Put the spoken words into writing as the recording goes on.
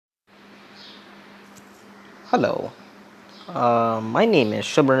Hello, my name is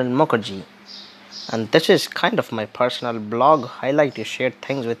Subramanian Mukherjee, and this is kind of my personal blog. I like to share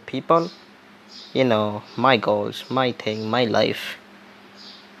things with people, my goals, my thing, my life,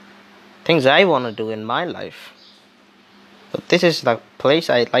 things I want to do in my life. So, this is the place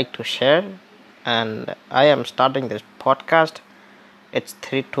I like to share, and I am starting this podcast. It's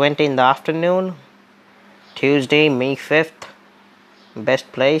 3:20 in the afternoon, Tuesday, May 5th. Best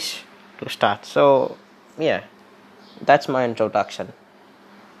place to start. So, yeah, that's my introduction.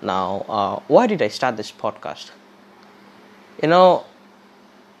 Now, why did I start this podcast? You know,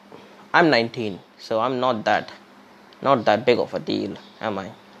 I'm 19, so I'm not that big of a deal, am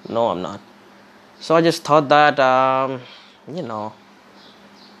I? No, I'm not. So I just thought that, you know,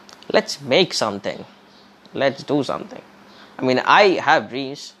 let's make something. Let's do something. I mean, I have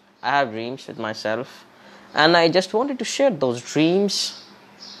dreams. I have dreams with myself, and I just wanted to share those dreams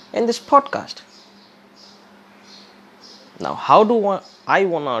in this podcast. Now, how do I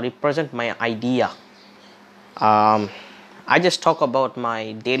want to represent my idea? Um, I just talk about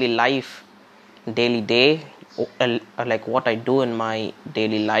my daily life, daily day, like what I do in my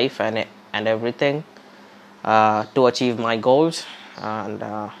daily life and everything to achieve my goals. And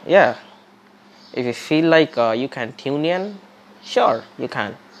yeah, if you feel like you can tune in, sure you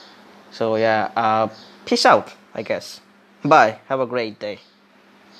can. So yeah, peace out, I guess. Bye. Have a great day.